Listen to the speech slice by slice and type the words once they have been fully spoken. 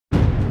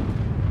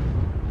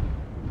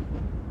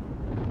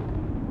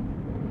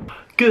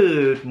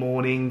Good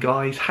morning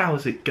guys,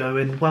 how's it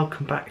going?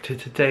 Welcome back to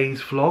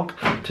today's vlog.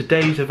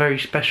 Today's a very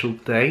special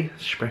day.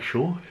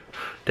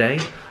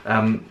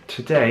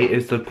 Today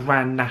is the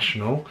Grand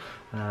National,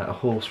 a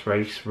horse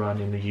race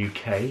run in the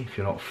UK, if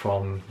you're not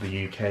from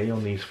the UK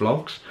on these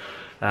vlogs.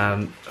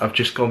 I've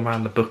just gone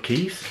round the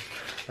bookies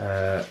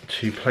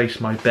to place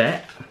my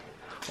bet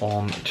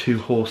on 2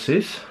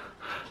 horses.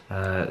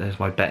 There's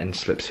my betting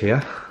slips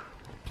here.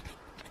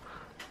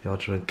 The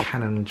Odds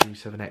Canon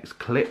G7X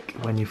click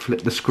when you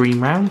flip the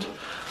screen round.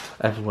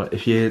 Everyone,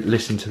 if you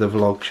listen to the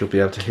vlogs, you'll be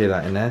able to hear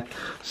that in there.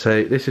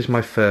 So this is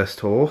my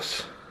first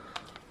horse,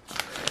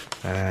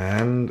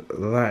 and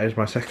that is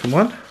my second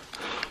one.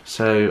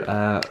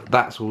 So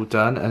that's all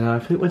done, and I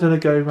think we're going to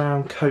go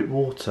around Coat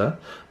Water,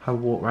 have a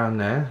walk around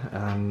there,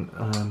 and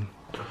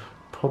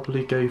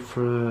probably go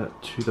to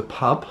the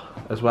pub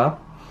as well,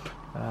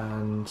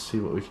 and see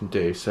what we can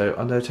do. So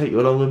I'm going to take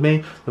you along with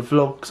me. The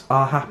vlogs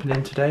are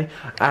happening today,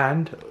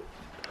 and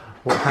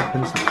what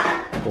happens,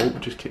 oh,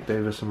 just kicked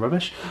over some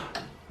rubbish.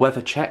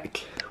 Weather check,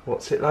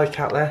 what's it like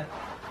out there?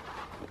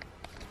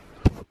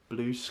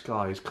 Blue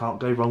skies, can't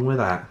go wrong with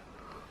that.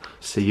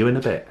 See you in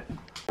a bit.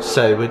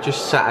 So we're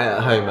just sat out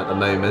at home at the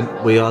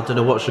moment. We are going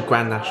to watch the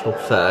Grand National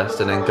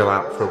first and then go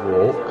out for a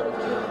walk.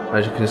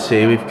 As you can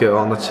see, we've got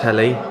on the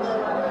telly.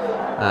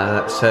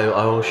 So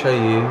I will show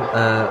you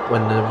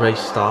when the race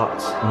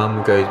starts.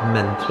 Mum goes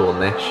mental on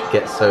this, she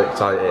gets so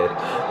excited.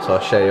 So I'll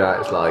show you how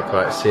it's like.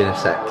 Right, see you in a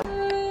sec.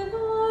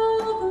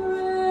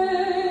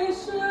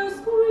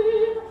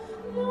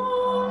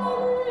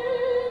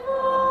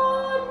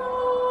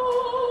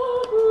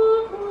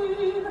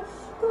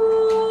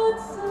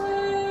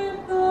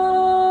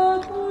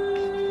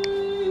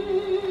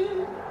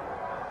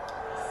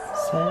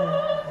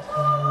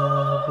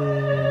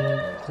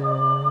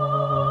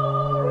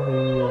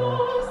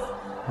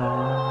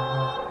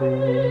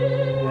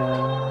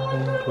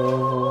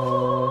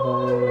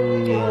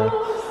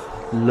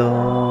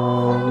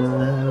 Long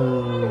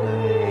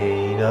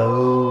reign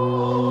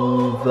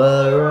over,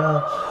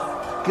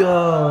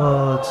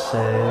 God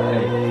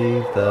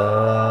save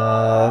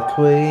the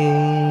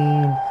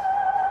Queen.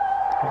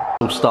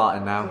 All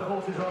starting now.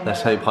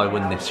 Let's hope I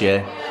win this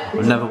year.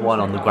 I've never won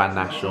on the Grand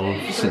National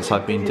since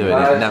I've been doing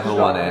it. Never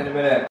won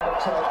it.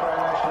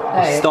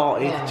 I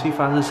started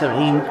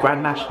 2017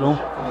 Grand National.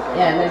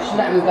 Yeah, they should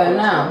let me go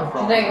now. Do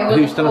you think it was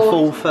Who's gonna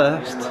fall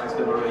first?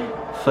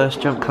 First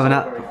jump coming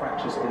up.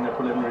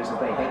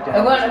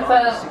 It wasn't the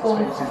first full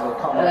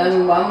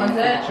one, was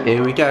it?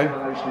 Here we go.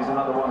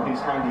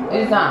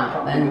 Who's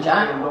that then,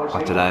 Jack?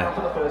 I don't know.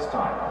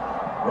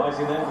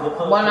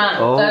 1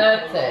 out of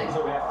 30.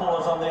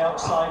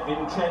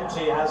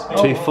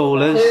 2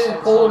 fallers.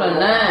 2 fallen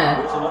there.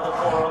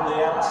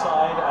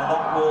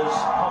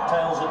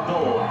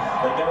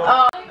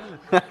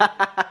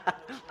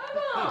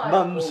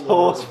 Mum's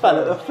horse fell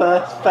at the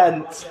first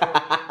fence.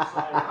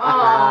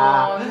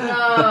 Oh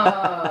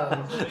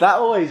no! That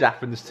always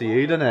happens to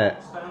you, doesn't it?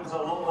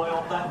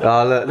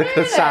 Oh look at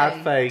the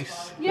sad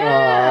face.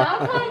 Yeah,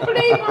 I can't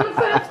believe on the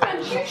first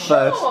fence. You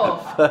sure?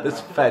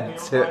 First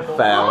fence, it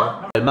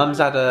fell. Mum's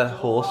had a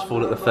horse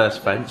fall at the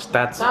first fence,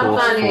 Dad's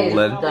horse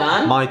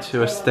fallen. My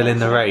 2 are still in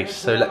the race,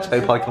 so let's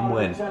hope I can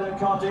win.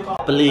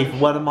 I believe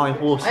one of my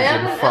horses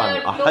in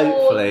front.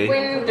 Hopefully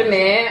I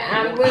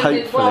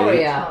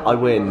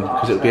win,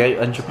 because it'll be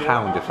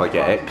 £800 if I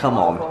get it. Come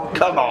on,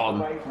 come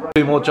on.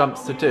 2 more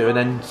jumps to do and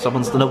then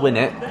someone's gonna win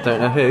it. Don't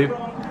know who.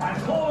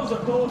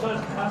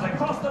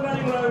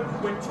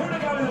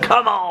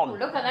 Come on!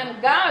 Look at them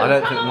go! I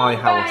don't think my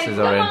horses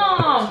are in.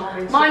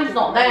 On. Mine's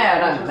not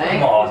there, I don't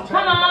think.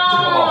 Come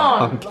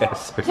on! I'm getting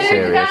so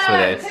serious with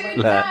this.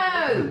 Look.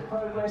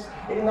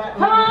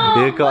 Come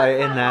on! You got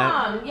it in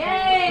there.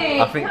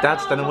 Yay! I think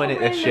Dad's gonna win it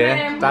this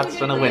year. Dad's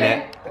gonna win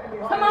it.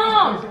 Come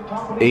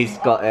on! He's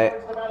got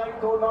it.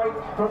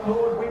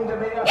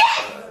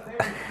 Yes!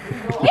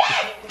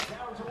 Yes!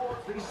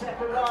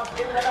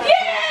 Yay!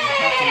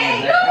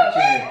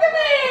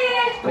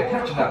 They're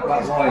catching that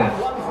black lion.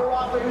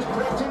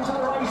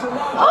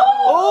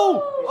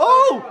 Oh!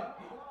 Oh!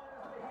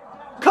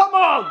 Come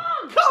on!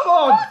 Come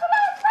on!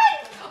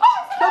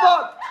 Come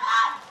on!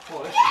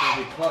 Oh, this is going to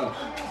be close.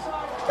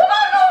 Come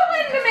on, Lord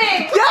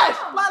Windermere! Yes!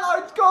 Black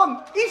lion's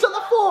gone! He's on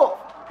the 4th!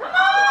 Come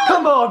on!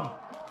 Come on!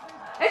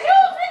 Is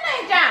yours in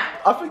there,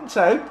 Jack? I think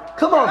so.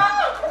 Come on!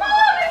 Come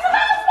on! It's the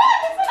last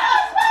one! It's the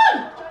last one!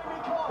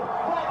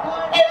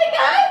 Here we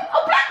go!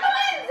 Oh, black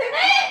lion's in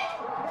it!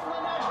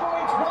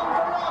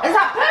 Is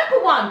that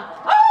purple one?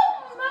 Oh,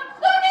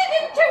 don't hit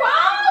him too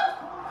hard!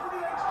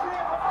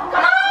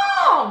 Come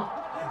on!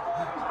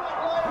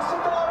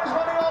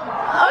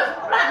 Oh,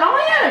 it's black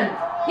lion!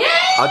 Yay!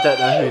 I don't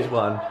know who's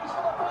won.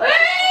 Hey!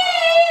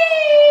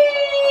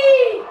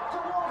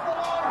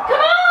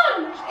 Come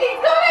on! He's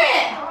got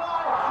it!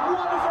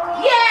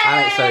 Yay! And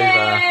it's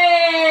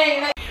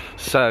over.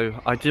 So,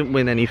 I didn't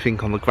win anything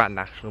on the Grand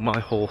National. My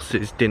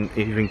horses didn't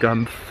even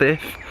come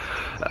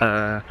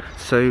 5th.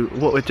 So,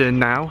 what we're doing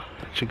now,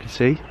 as you can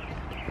see,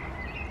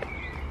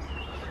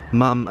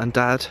 Mum and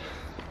Dad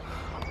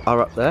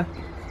are up there.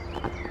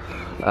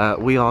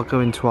 We are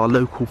going to our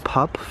local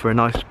pub for a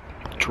nice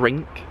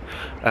drink.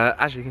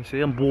 As you can see,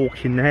 I'm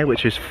walking there,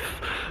 which is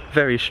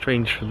very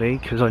strange for me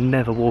because I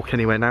never walk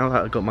anywhere now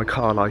that I've got my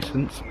car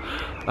licence.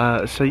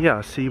 So yeah,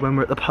 I'll see you when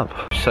we're at the pub.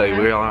 So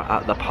we are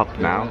at the pub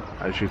now,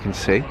 as you can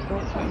see.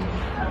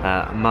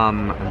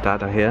 Mum and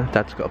Dad are here.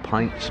 Dad's got a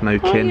pint,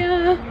 smoking.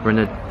 Oh, yeah. We're in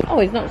a... Oh,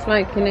 he's not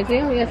smoking, is he?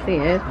 Oh, yes, he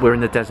is. We're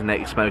in the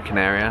designated smoking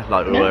area,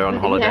 like we were on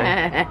holiday.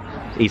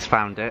 Yeah. He's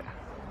found it.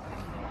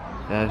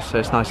 So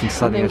it's nice and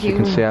sunny, as you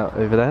can see out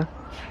over there.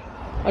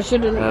 I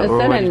shouldn't have we're all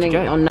said ready to anything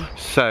go. on that.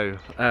 So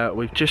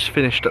we've just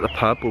finished at the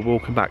pub. We're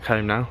walking back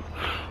home now.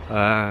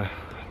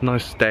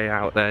 Nice day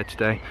out there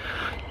today.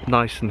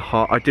 Nice and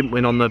hot. I didn't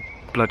win on the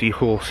bloody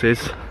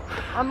horses.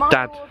 And my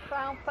Dad. horse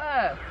fell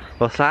first.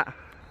 What's that?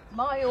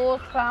 My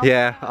horse fell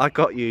Yeah, first. I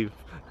got you.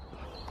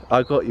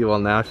 I got you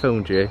on there. I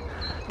filmed you.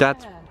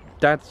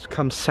 Dad's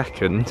come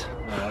second.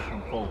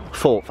 No,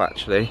 fourth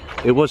actually.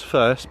 It was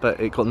first, but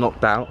it got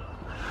knocked out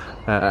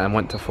and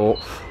went to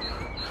fourth.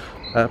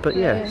 But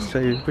yeah, so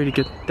really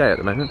good day at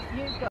the moment.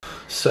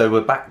 So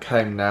we're back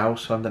home now,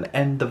 so I'm going to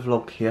end the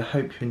vlog here.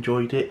 Hope you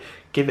enjoyed it.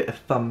 Give it a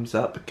thumbs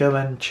up. Go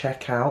and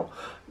check out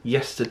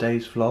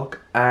yesterday's vlog,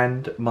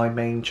 and my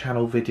main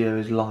channel video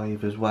is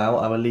live as well.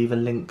 I will leave a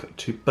link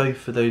to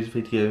both of those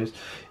videos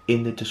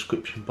in the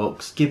description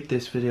box. Give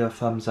this video a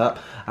thumbs up,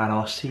 and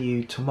I'll see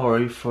you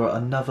tomorrow for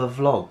another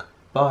vlog.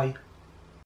 Bye.